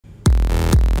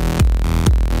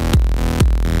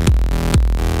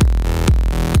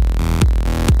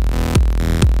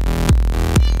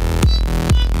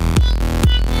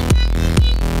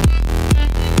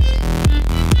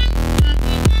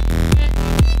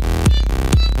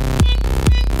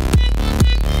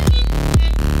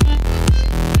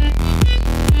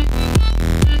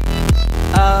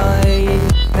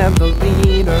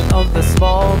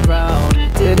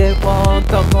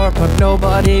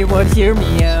they would hear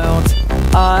me out.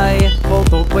 I hold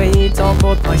the weight on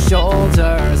both my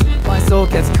shoulders. My soul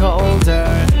gets colder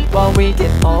while we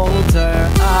get older.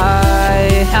 I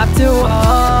have to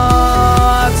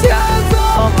watch as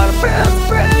all my friends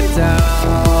break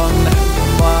down,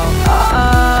 while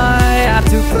I have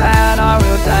to plan our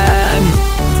revenge.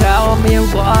 Tell me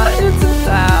what it's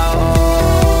about.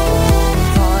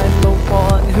 I'm the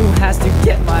one who has to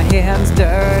get my hands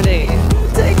dirty,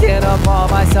 take it upon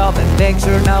myself and make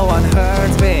sure no one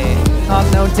hurts me. I'm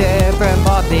no different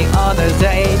but the others,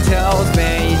 they chose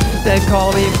me. They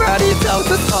call me Freddy, so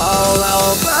it's all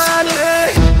about me.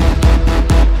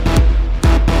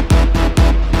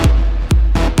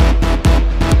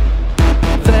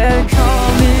 They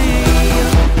call me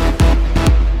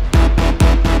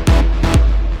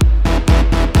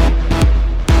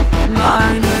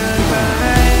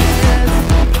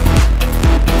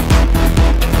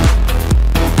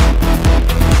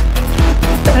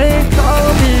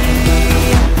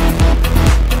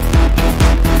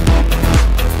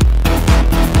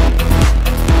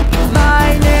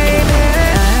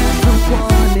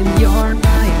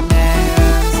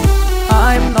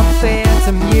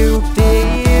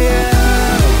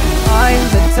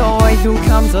who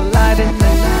comes alive in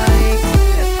the night.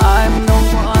 I'm the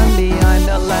one behind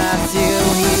the last you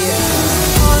hear.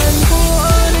 I'm the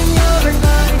one in your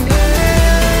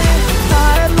nightmare.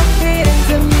 I'm the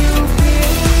phantom you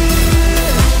fear.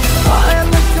 I'm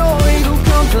the toy who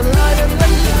comes alive in the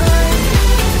night.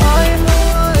 I'm the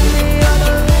one behind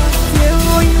the last you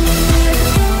hear.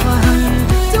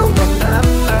 I don't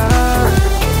remember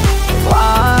why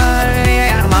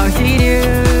I'm out here.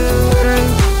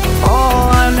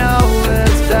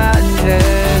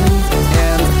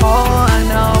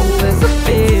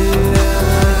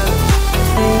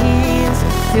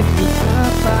 Give me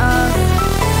purpose.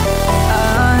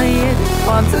 I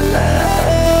want to live.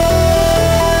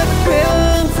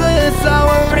 Princess, I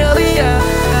really am.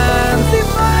 If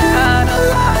I had a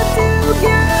lot to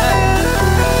give.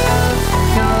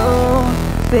 No,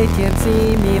 they can't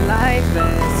see me like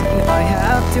this. I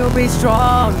have to be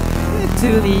strong to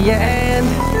the end,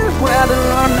 whether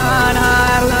or